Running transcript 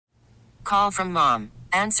Call from mom.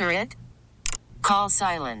 Answer it. Call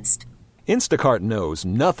silenced. Instacart knows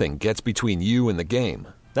nothing gets between you and the game.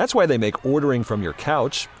 That's why they make ordering from your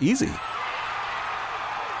couch easy.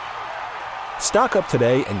 Stock up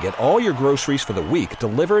today and get all your groceries for the week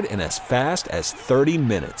delivered in as fast as 30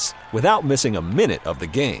 minutes without missing a minute of the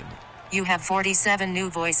game. You have 47 new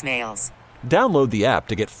voicemails. Download the app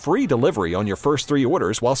to get free delivery on your first 3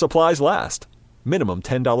 orders while supplies last. Minimum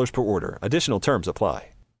 $10 per order. Additional terms apply.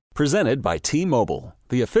 Presented by T-Mobile,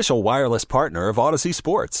 the official wireless partner of Odyssey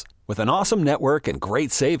Sports. With an awesome network and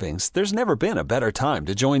great savings, there's never been a better time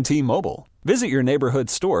to join T-Mobile. Visit your neighborhood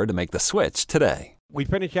store to make the switch today. We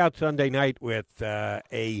finish out Sunday night with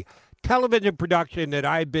a television production that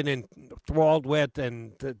I've been enthralled with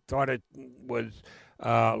and thought it was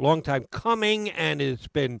a long time coming and has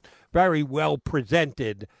been very well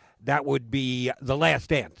presented. That would be The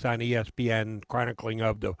Last Dance on ESPN, chronicling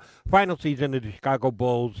of the final season of the Chicago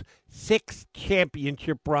Bulls, 6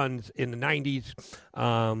 championship runs in the 90s,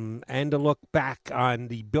 and a look back on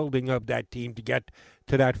the building of that team to get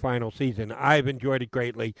to that final season. I've enjoyed it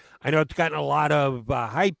greatly. I know it's gotten a lot of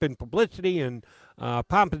hype and publicity and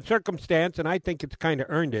pomp and circumstance, and I think it's kind of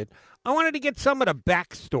earned it. I wanted to get some of the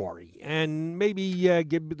backstory and maybe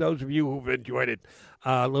give those of you who've enjoyed it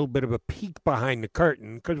a little bit of a peek behind the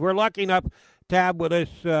curtain, because we're lucky enough to have with us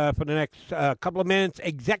for the next couple of minutes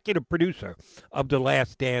executive producer of The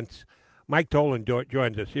Last Dance, Mike Tollin,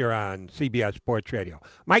 joins us here on CBS Sports Radio.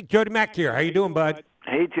 Mike, Jody Mack here. How you doing, bud?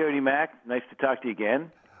 Hey, Jody Mack. Nice to talk to you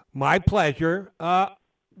again. My pleasure.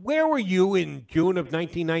 Where were you in June of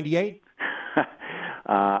 1998?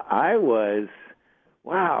 I was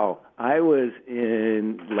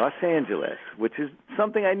in Los Angeles, which is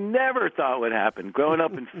something I never thought would happen. Growing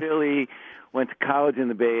up in Philly, went to college in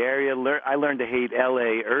the Bay Area, I learned to hate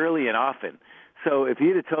L.A. early and often. So if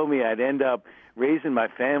you'd have told me I'd end up raising my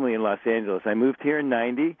family in Los Angeles, I moved here in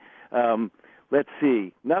 90. Let's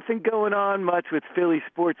see, nothing going on much with Philly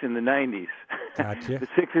sports in the 90s. Gotcha. The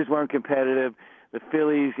Sixers weren't competitive. The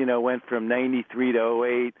Phillies, went from 93 to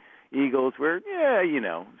 08. Eagles were,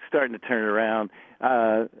 starting to turn around.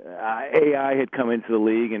 AI had come into the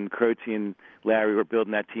league, and Croce and Larry were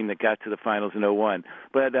building that team that got to the finals in 01.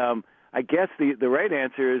 But I guess the right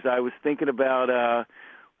answer is I was thinking about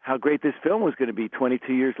how great this film was going to be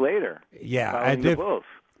 22 years later. Yeah,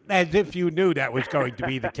 as if you knew that was going to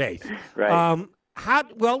be the case. Right. Of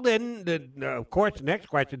course, the next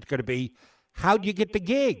question is going to be, how'd you get the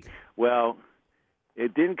gig? Well,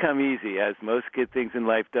 it didn't come easy, as most good things in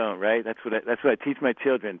life don't, right? That's what I teach my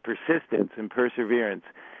children, persistence and perseverance.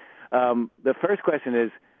 The first question is,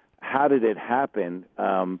 how did it happen?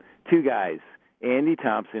 2 guys, Andy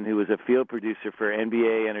Thompson, who was a field producer for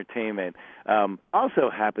NBA Entertainment, also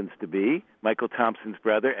happens to be Michael Thompson's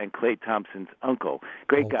brother and Klay Thompson's uncle.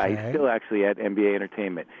 Great guy. He's still actually at NBA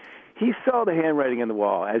Entertainment. He saw the handwriting on the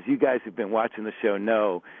wall. As you guys have been watching the show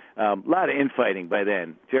know, a lot of infighting by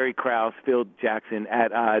then. Jerry Krause, Phil Jackson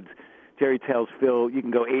at odds. Jerry tells Phil, you can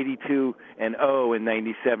go 82-0 in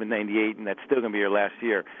 97, 98, and that's still going to be your last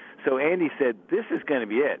year. So Andy said, this is going to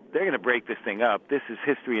be it. They're going to break this thing up. This is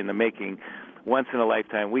history in the making. Once in a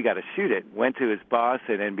lifetime, we got to shoot it. Went to his boss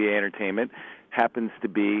at NBA Entertainment, happens to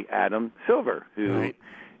be Adam Silver, who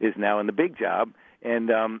is now in the big job. And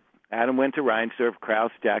Adam went to Reinsdorf,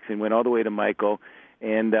 Krause, Jackson, went all the way to Michael.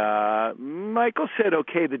 And Michael said,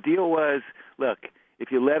 okay, the deal was, look,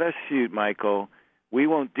 if you let us shoot, Michael, we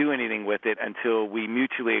won't do anything with it until we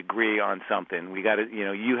mutually agree on something. We got to,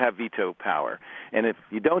 you have veto power. And if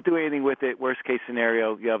you don't do anything with it, worst case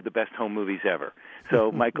scenario, you have the best home movies ever. So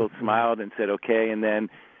Michael smiled and said, okay. And then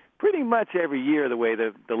pretty much every year, the way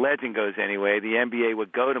the legend goes anyway, the NBA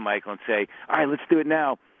would go to Michael and say, all right, let's do it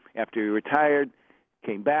now. After he retired,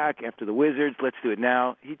 came back after the Wizards, let's do it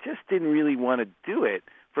now. He just didn't really want to do it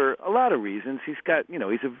for a lot of reasons. He's got,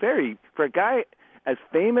 for a guy as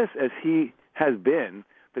famous as he has been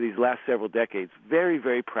for these last several decades, very,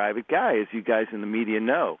 very private guy, as you guys in the media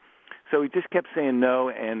know. So he just kept saying no,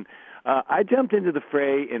 and I jumped into the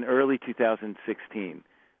fray in early 2016.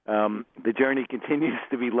 The journey continues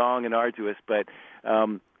to be long and arduous, but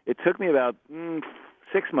it took me about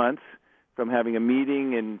 6 months from having a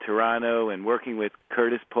meeting in Toronto and working with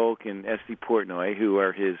Curtis Polk and Esty Portnoy, who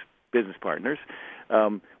are his business partners.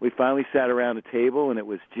 We finally sat around a table, and it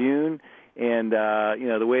was June. And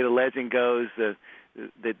the way the legend goes, the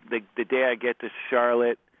day I get to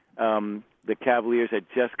Charlotte, the Cavaliers had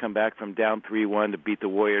just come back from down 3-1 to beat the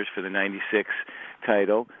Warriors for the '96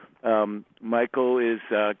 title. Michael is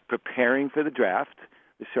preparing for the draft.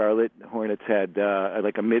 The Charlotte Hornets had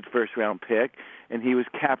like a mid-first round pick, and he was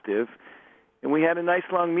captive. And we had a nice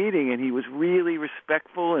long meeting, and he was really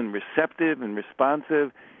respectful and receptive and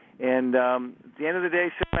responsive. And at the end of the day,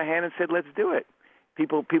 shook my hand and said, let's do it.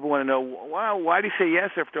 People want to know, wow, why did he say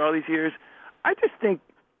yes after all these years? I just think,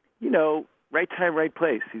 right time, right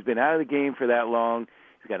place. He's been out of the game for that long.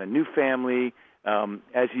 He's got a new family.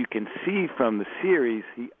 As you can see from the series,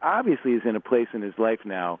 he obviously is in a place in his life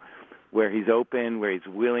now where he's open, where he's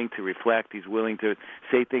willing to reflect, he's willing to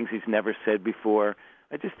say things he's never said before.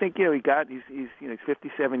 I just think, he's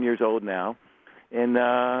 57 years old now, and,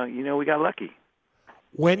 we got lucky.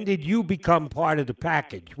 When did you become part of the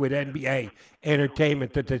package with NBA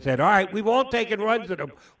Entertainment that they said, all right, we've all taken runs at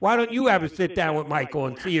him. Why don't you have a sit-down with Michael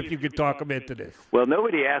and see if you could talk him into this? Well,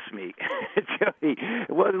 nobody asked me, Jody.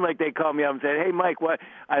 It wasn't like they called me up and said, hey, Mike, what?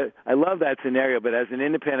 I love that scenario, but as an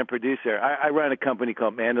independent producer, I run a company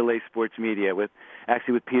called Mandalay Sports Media with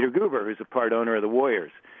Peter Guber, who's a part owner of the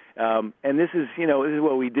Warriors. And this is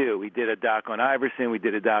what we do. We did a doc on Iverson. We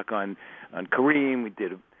did a doc on Kareem. We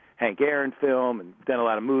did a Hank Aaron film and done a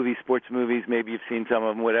lot of movies, sports movies. Maybe you've seen some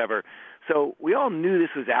of them, whatever. So we all knew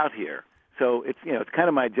this was out here. So it's kind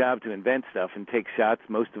of my job to invent stuff and take shots.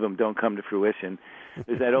 Most of them don't come to fruition.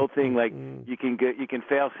 There's that old thing like you can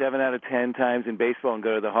fail 7 out of 10 times in baseball and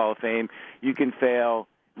go to the Hall of Fame. You can fail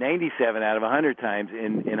 97 out of 100 times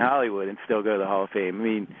in Hollywood and still go to the Hall of Fame. I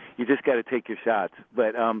mean, you just got to take your shots.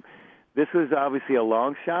 But this was obviously a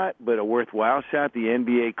long shot, but a worthwhile shot. The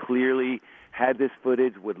NBA clearly had this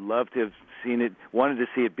footage, would love to have seen it, wanted to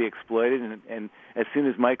see it be exploited, and as soon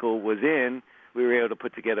as Michael was in, we were able to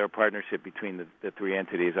put together a partnership between the three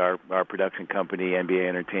entities, our production company, NBA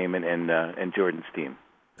Entertainment, and Jordan's team.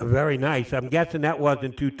 Very nice. I'm guessing that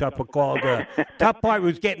wasn't too tough a call. The tough part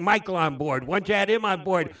was getting Michael on board. Once you had him on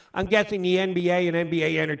board, I'm guessing the NBA and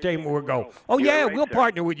NBA Entertainment would go, we'll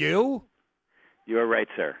partner with you. You're right,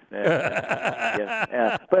 sir.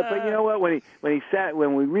 Yeah. But you know what?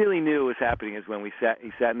 When we really knew it was happening is when he sat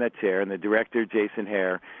in that chair, and the director, Jason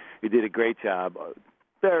Hare, who did a great job,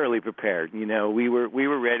 thoroughly prepared. We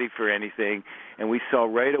were ready for anything, and we saw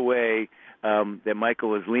right away that Michael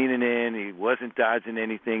was leaning in. He wasn't dodging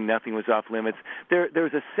anything. Nothing was off limits. There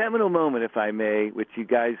was a seminal moment, if I may, which you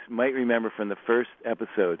guys might remember from the first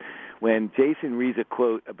episode, when Jason reads a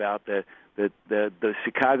quote about the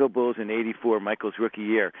Chicago Bulls in '84, Michael's rookie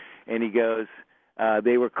year, and he goes,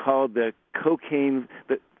 they were called the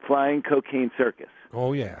Flying Cocaine Circus.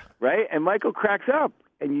 Oh, yeah. Right? And Michael cracks up,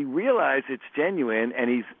 and you realize it's genuine, and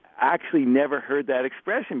he's actually never heard that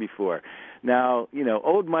expression before. Now,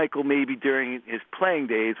 old Michael, maybe during his playing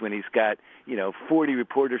days when he's got, 40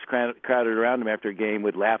 reporters crowded around him after a game,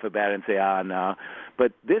 would laugh about it and say, nah.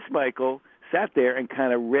 But this Michael sat there and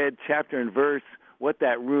kind of read chapter and verse what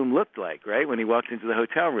that room looked like, right, when he walked into the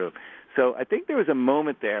hotel room. So I think there was a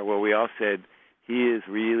moment there where we all said, he's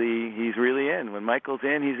really in. When Michael's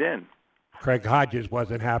in, he's in. Craig Hodges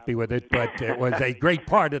wasn't happy with it, but it was a great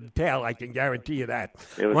part of the tale, I can guarantee you that.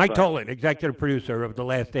 Mike Tollin, executive producer of The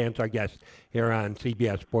Last Dance, our guest here on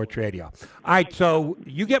CBS Sports Radio. All right, so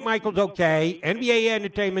you get Michael's okay. NBA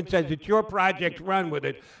Entertainment says it's your project, run with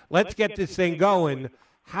it. Let's get this thing going.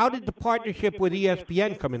 How did the partnership with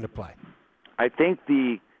ESPN come into play? I think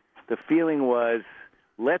the feeling was,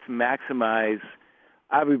 let's maximize.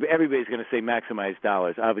 Everybody's going to say maximize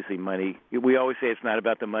dollars. Obviously, money. We always say it's not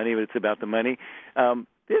about the money, but it's about the money.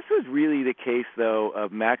 This was really the case, though,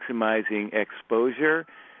 of maximizing exposure,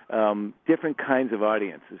 different kinds of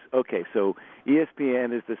audiences. Okay, so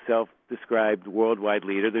ESPN is the self-described worldwide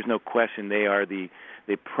leader. There's no question they are the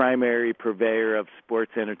primary purveyor of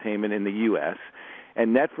sports entertainment in the U.S.,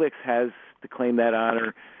 and Netflix has to claim that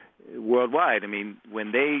honor worldwide. I mean,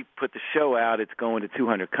 when they put the show out, it's going to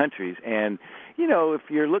 200 countries. And, if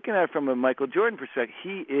you're looking at it from a Michael Jordan perspective,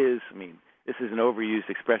 he is, this is an overused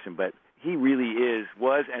expression, but he really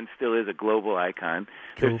was and still is a global icon.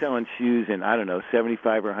 True. They're selling shoes in,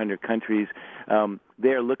 75 or 100 countries.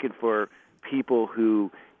 They're looking for people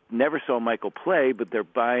who never saw Michael play, but they're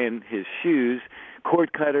buying his shoes,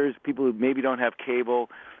 cord cutters, people who maybe don't have cable.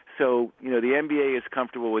 So, the NBA is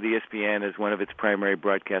comfortable with ESPN as one of its primary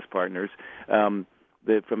broadcast partners.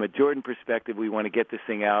 From a Jordan perspective, we want to get this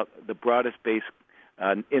thing out, the broadest base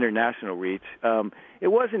international reach. It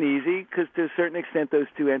wasn't easy because, to a certain extent, those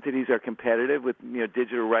two entities are competitive with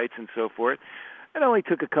digital rights and so forth. It only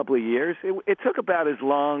took a couple of years. It took about as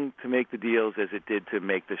long to make the deals as it did to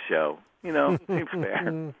make the show. Seems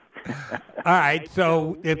fair. All right,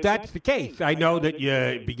 so if that's the case, I know that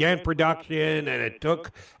you began production and it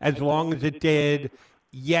took as long as it did,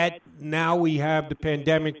 yet now we have the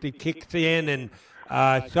pandemic that kicks in and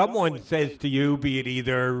someone says to you, be it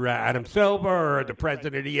either Adam Silver or the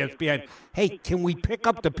president of ESPN, hey, can we pick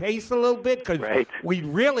up the pace a little bit? Because we'd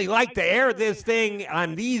really like to air this thing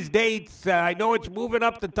on these dates. I know it's moving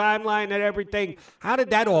up the timeline and everything. How did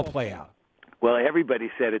that all play out? Well,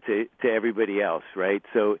 everybody said it to everybody else, right?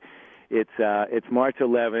 So it's March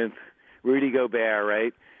 11th. Rudy Gobert,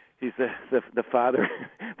 right? He's the father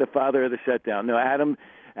the father of the shutdown. No, Adam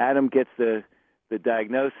gets the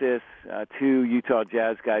diagnosis. 2 Utah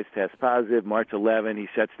Jazz guys test positive. March 11, he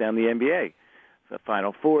shuts down the NBA. The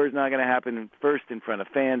Final Four is not going to happen first in front of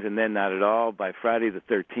fans, and then not at all. By Friday the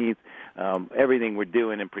 13th, everything we're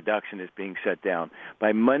doing in production is being shut down.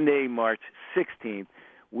 By Monday, March 16th,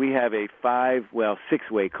 we have a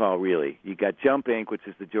 6-way call, really. You got Jump Inc., which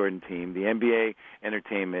is the Jordan team, the NBA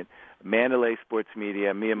Entertainment, Mandalay Sports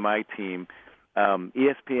Media, me and my team,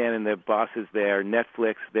 ESPN and the bosses there,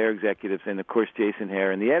 Netflix, their executives, and, of course, Jason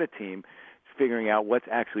Hare and the edit team figuring out what's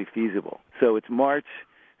actually feasible. So it's March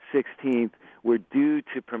 16th. We're due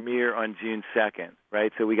to premiere on June 2nd,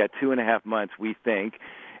 right? So we got 2.5 months, we think,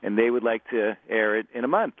 and they would like to air it in a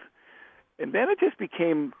month. And then it just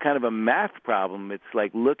became kind of a math problem. It's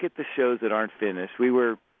like, look at the shows that aren't finished. We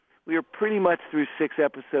were pretty much through 6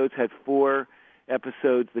 episodes, had 4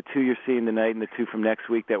 episodes, the 2 you're seeing tonight and the 2 from next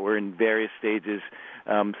week that were in various stages.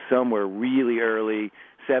 Some were really early.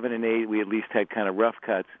 7 and 8, we at least had kind of rough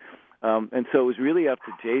cuts. And so it was really up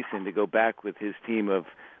to Jason to go back with his team of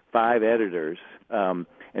 5 editors and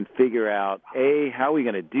figure out, how are we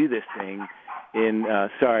going to do this thing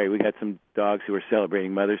sorry, we got some dogs who are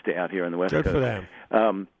celebrating Mother's Day out here on the West Coast. Good for them.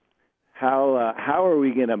 How are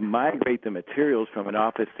we going to migrate the materials from an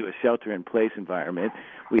office to a shelter-in-place environment?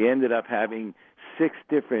 We ended up having 6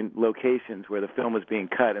 different locations where the film was being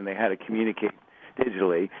cut, and they had to communicate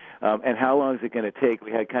digitally. And how long is it going to take?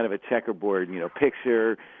 We had kind of a checkerboard,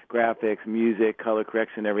 picture, graphics, music, color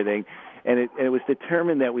correction, everything. And it was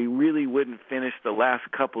determined that we really wouldn't finish the last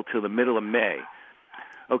couple till the middle of May.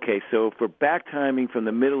 Okay, so if we're back timing from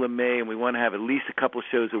the middle of May and we want to have at least a couple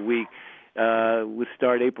shows a week, we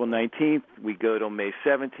start April 19th. We go till May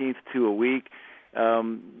 17th, 2 a week.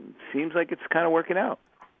 Seems like it's kind of working out.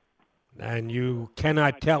 And you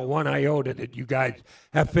cannot tell one iota that you guys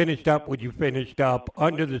have finished up what you finished up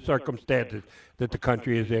under the circumstances that the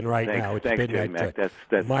country is in right now. It's Thanks, been Mac.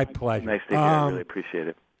 That's my pleasure. Nice to hear. I really appreciate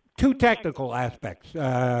it. 2 technical aspects.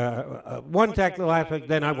 One technical aspect,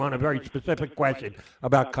 then I want a very specific question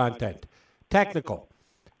about content. Technical.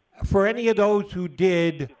 For any of those who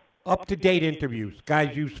did up-to-date interviews,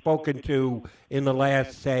 guys you've spoken to in the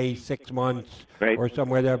last, say, 6 months or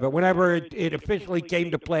somewhere there, but whenever it officially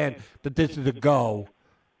came to plan that this is a go,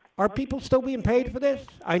 are people still being paid for this?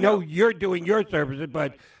 I know you're doing your services,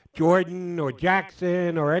 but Jordan or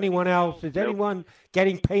Jackson or anyone else, is anyone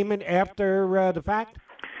getting payment after the fact?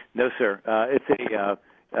 No, sir. It's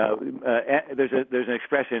there's an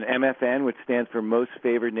expression, MFN, which stands for Most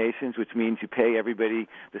Favored Nations, which means you pay everybody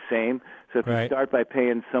the same. So if you start by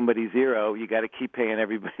paying somebody 0, you got to keep paying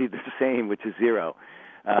everybody the same, which is 0.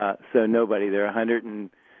 So nobody. There are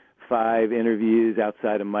 105 interviews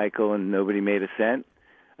outside of Michael, and nobody made a cent.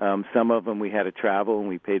 Some of them we had to travel, and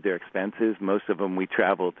we paid their expenses. Most of them we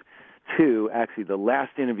traveled to. Actually, the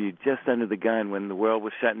last interview just under the gun when the world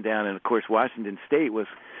was shutting down, and of course Washington State was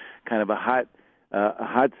kind of a hot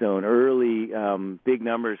zone, early big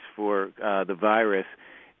numbers for the virus,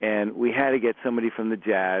 and we had to get somebody from the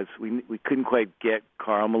Jazz. We couldn't quite get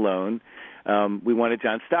Karl Malone. We wanted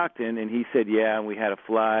John Stockton, and he said yeah, and we had to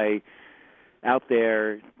fly out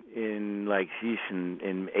there in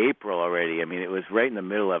in April already. I mean, it was right in the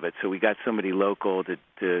middle of it. So we got somebody local to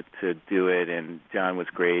do it, and John was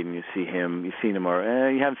great. And you see him, you've seen him,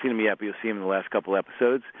 or you haven't seen him yet, but you'll see him in the last couple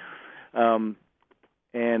episodes. Other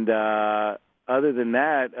than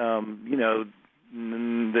that,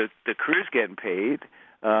 the crew's getting paid.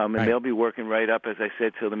 And they'll be working right up, as I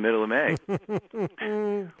said, till the middle of May. All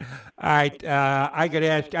right.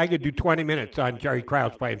 I could do 20 minutes on Jerry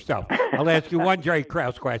Krause by himself. I'll ask you one Jerry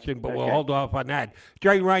Krause question, but we'll hold off on that.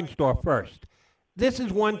 Jerry Reinsdorf first. This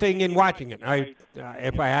is one thing in watching it.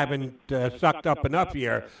 If I haven't sucked up enough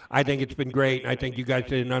here, I think it's been great, and I think you guys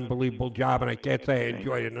did an unbelievable job, and I can't say I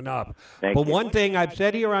enjoyed it enough. But one thing I've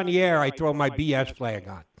said here on the air, I throw my BS flag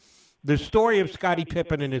on. The story of Scottie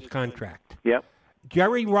Pippen and his contract. Yep.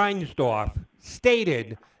 Jerry Reinsdorf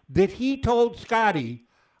stated that he told Scottie,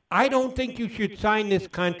 I don't think you should sign this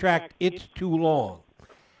contract. It's too long.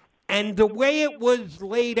 And the way it was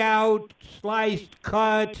laid out, sliced,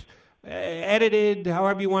 cut, edited,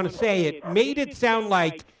 however you want to say it, made it sound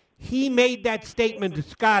like he made that statement to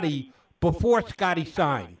Scottie before Scottie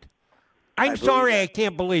signed. I'm sorry, I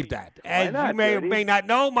can't believe that. As not, you may Jody? or may not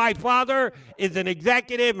know, my father is an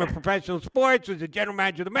executive in professional sports, was the general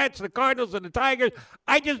manager of the Mets, the Cardinals, and the Tigers.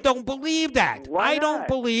 I just don't believe that. Why not? Don't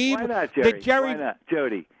believe Why not, Jerry? that Jerry. Why not,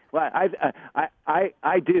 Jody? Well,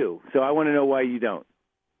 I do. So I want to know why you don't.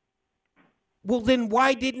 Well, then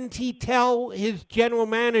why didn't he tell his general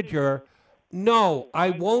manager, no,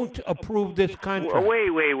 I won't approve this contract? Wait.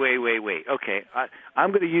 Okay,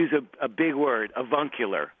 I'm going to use a big word,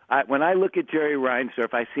 avuncular. When I look at Jerry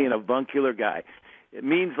Reinsdorf, I see an avuncular guy. It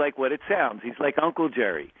means like what it sounds. He's like Uncle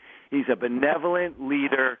Jerry. He's a benevolent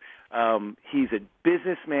leader. He's a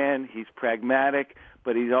businessman. He's pragmatic,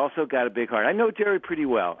 but he's also got a big heart. I know Jerry pretty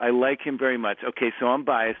well. I like him very much. Okay, so I'm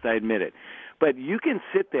biased. I admit it. But you can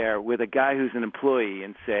sit there with a guy who's an employee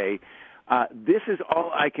and say, this is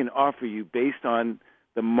all I can offer you based on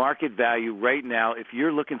the market value right now. If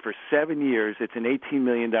you're looking for 7 years, it's an $18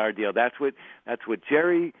 million deal. That's what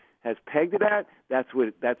Jerry has pegged it at. That's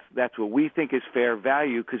what we think is fair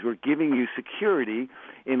value because we're giving you security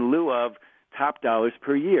in lieu of top dollars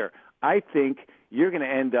per year. I think you're going to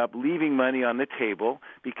end up leaving money on the table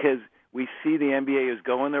because we see the NBA is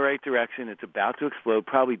going the right direction. It's about to explode.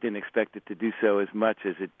 Probably didn't expect it to do so as much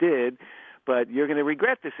as it did, but you're going to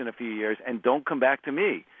regret this in a few years, and don't come back to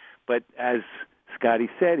me. But as Scotty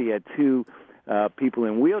said, he had two people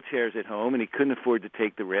in wheelchairs at home, and he couldn't afford to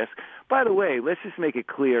take the risk. By the way, let's just make it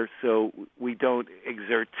clear so we don't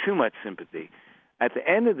exert too much sympathy. At the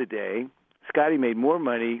end of the day, Scotty made more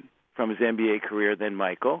money from his NBA career than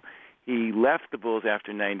Michael. He left the Bulls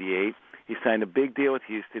after 98. He signed a big deal with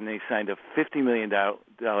Houston. Then he signed a $50 million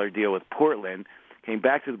deal with Portland, came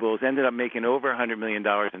back to the Bulls, ended up making over $100 million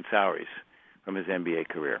in salaries from his NBA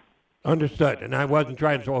career. Understood. And I wasn't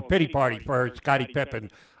trying to throw a pity party for Scottie Pippen.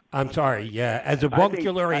 I'm sorry. Yeah, as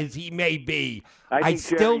avuncular as he may be, I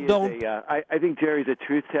still don't. I think Jerry's a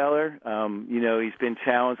truth teller. He's been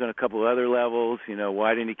challenged on a couple of other levels.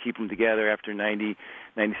 Why didn't he keep them together after 90,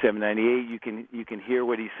 97, 98? You can hear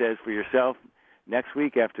what he says for yourself next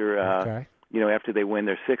week after after they win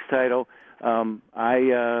their sixth title.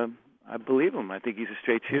 I believe him. I think he's a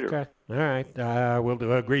straight shooter. Okay. All right.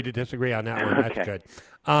 We'll agree to disagree on that one. That's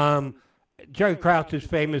good. Jerry Krause's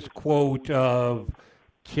famous quote of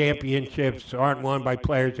championships aren't won by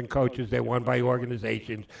players and coaches, they're won by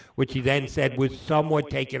organizations, which he then said was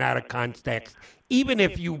somewhat taken out of context. Even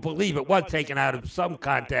if you believe it was taken out of some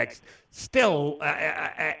context, still,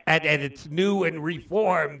 at its new and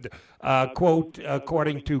reformed quote,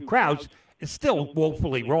 according to Krause, is still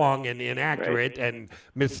woefully wrong and inaccurate and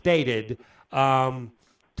misstated. And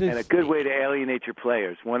a good way to alienate your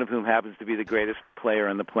players, one of whom happens to be the greatest player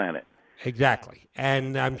on the planet. Exactly.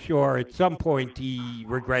 And I'm sure at some point he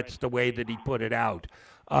regrets the way that he put it out.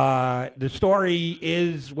 The story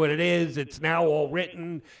is what it is. It's now all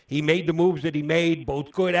written. He made the moves that he made,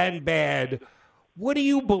 both good and bad. What do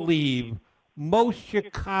you believe most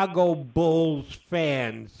Chicago Bulls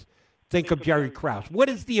fans think of Jerry Krause? What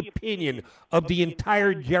is the opinion of the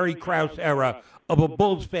entire Jerry Krause era of a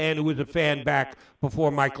Bulls fan who was a fan back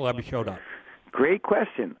before Michael ever showed up? Great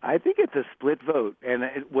question. I think it's a split vote. And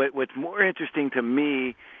what's more interesting to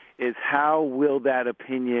me is how will that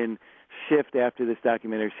opinion shift after this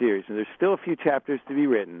documentary series. And there's still a few chapters to be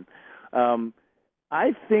written.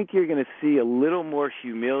 I think you're going to see a little more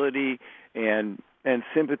humility and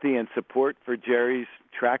sympathy and support for Jerry's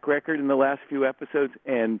track record in the last few episodes.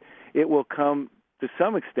 And it will come, to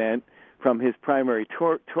some extent, from his primary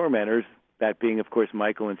tormentors, that being, of course,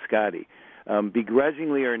 Michael and Scotty.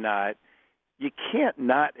 Begrudgingly or not, you can't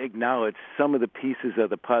not acknowledge some of the pieces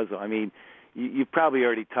of the puzzle. I mean, you've probably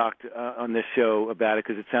already talked on this show about it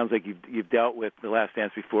because it sounds like you've dealt with The Last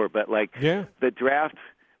Dance before. But the draft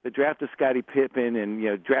of Scottie Pippen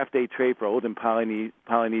and draft day trade for Olden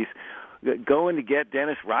Polynice, going to get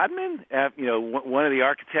Dennis Rodman, one of the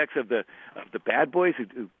architects of the bad boys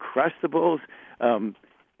who crushed the Bulls,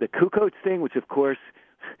 the Kukoc thing, which of course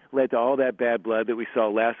led to all that bad blood that we saw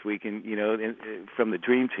last week, from the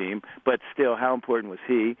Dream Team. But still, how important was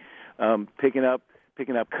he? Picking up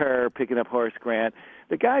Kerr, picking up Horace Grant.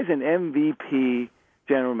 The guy's an MVP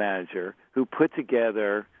general manager who put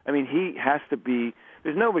together. I mean, he has to be.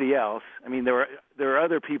 There's nobody else. I mean, there are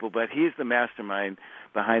other people, but he's the mastermind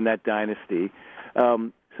behind that dynasty.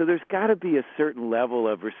 So there's got to be a certain level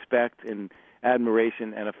of respect and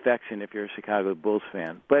admiration and affection if you're a Chicago Bulls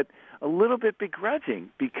fan, but a little bit begrudging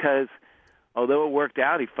because although it worked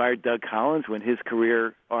out, he fired Doug Collins when his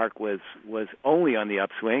career arc was only on the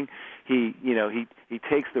upswing. He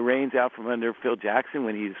takes the reins out from under Phil Jackson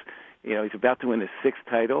when he's about to win his sixth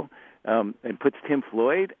title, and puts Tim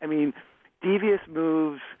Floyd. I mean, devious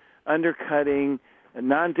moves, undercutting,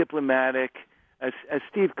 non-diplomatic, as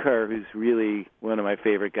Steve Kerr, who's really one of my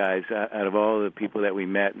favorite guys out of all the people that we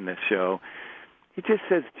met in this show. He just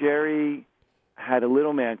says Jerry had a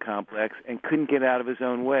little man complex and couldn't get out of his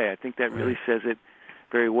own way. I think that really says it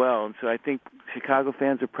very well. And so I think Chicago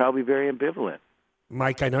fans are probably very ambivalent.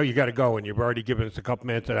 Mike, I know you got to go, and you've already given us a couple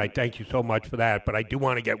minutes, and I thank you so much for that. But I do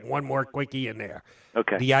want to get one more quickie in there.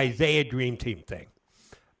 Okay. The Isiah Dream Team thing.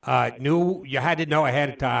 You had to know ahead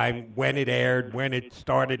of time when it aired, when it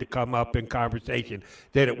started to come up in conversation,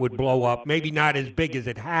 that it would blow up. Maybe not as big as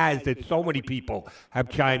it has, that so many people have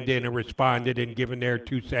chimed in and responded and given their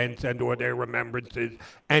 2 cents and or their remembrances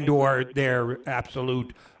and or their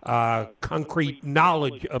absolute concrete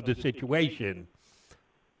knowledge of the situation.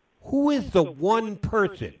 Who is the one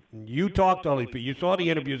person, you talked to all these people, you saw the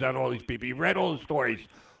interviews on all these people, you read all the stories,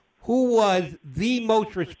 who was the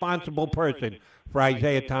most responsible person for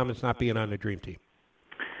Isiah Thomas not being on the Dream Team?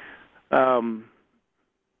 Well,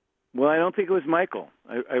 I don't think it was Michael.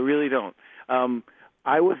 I really don't.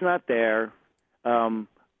 I was not there.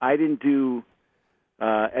 I didn't do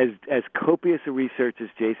as copious a research as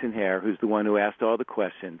Jason Hare, who's the one who asked all the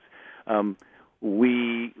questions.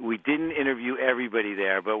 We didn't interview everybody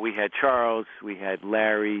there, but we had Charles, we had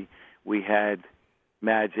Larry, we had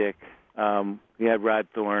Magic, we had Rod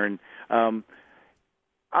Thorne. I'm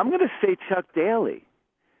going to say Chuck Daly,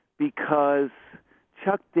 because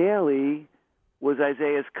Chuck Daly was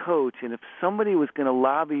Isiah's coach, and if somebody was going to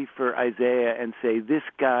lobby for Isiah and say, this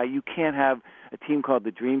guy, you can't have a team called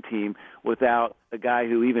the Dream Team without a guy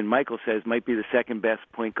who even Michael says might be the second best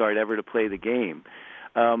point guard ever to play the game.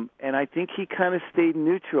 And I think he kind of stayed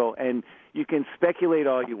neutral, and you can speculate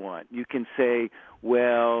all you want. You can say,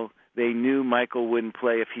 well, they knew Michael wouldn't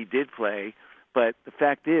play if he did play, but the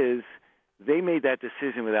fact is, they made that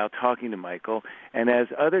decision without talking to Michael. And as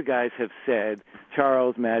other guys have said,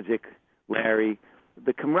 Charles, Magic, Larry,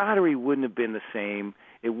 the camaraderie wouldn't have been the same.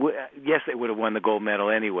 Yes, they would have won the gold medal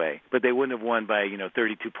anyway, but they wouldn't have won by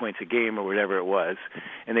 32 points a game or whatever it was,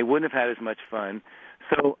 and they wouldn't have had as much fun.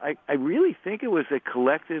 So I really think it was a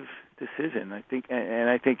collective decision. I think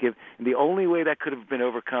if the only way that could have been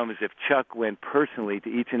overcome is if Chuck went personally to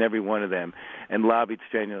each and every one of them and lobbied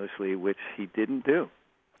strenuously, which he didn't do.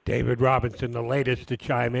 David Robinson, the latest to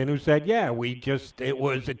chime in, who said, it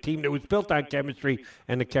was a team that was built on chemistry,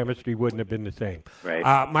 and the chemistry wouldn't have been the same.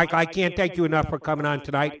 Right. Mike, I can't thank you enough for coming on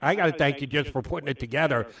tonight. I got to thank you just for putting it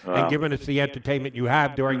together and giving us the entertainment you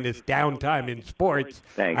have during this downtime in sports.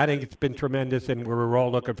 Thanks. I think it's been tremendous, and we're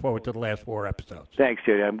all looking forward to the last 4 episodes. Thanks,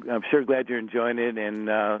 Jody. I'm sure glad you're enjoying it, and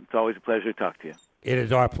it's always a pleasure to talk to you. It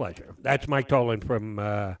is our pleasure. That's Mike Tollin from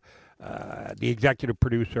the executive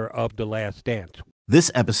producer of The Last Dance.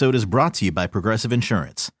 This episode is brought to you by Progressive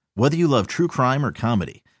Insurance. Whether you love true crime or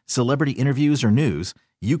comedy, celebrity interviews or news,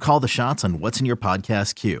 you call the shots on what's in your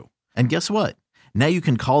podcast queue. And guess what? Now you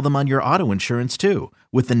can call them on your auto insurance too,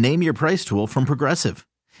 with the Name Your Price tool from Progressive.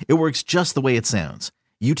 It works just the way it sounds.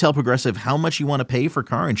 You tell Progressive how much you want to pay for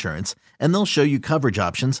car insurance, and they'll show you coverage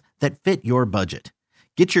options that fit your budget.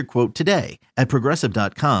 Get your quote today at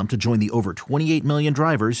Progressive.com to join the over 28 million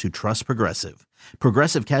drivers who trust Progressive.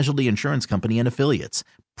 Progressive Casualty Insurance Company and Affiliates.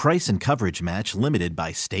 Price and coverage match limited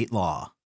by state law.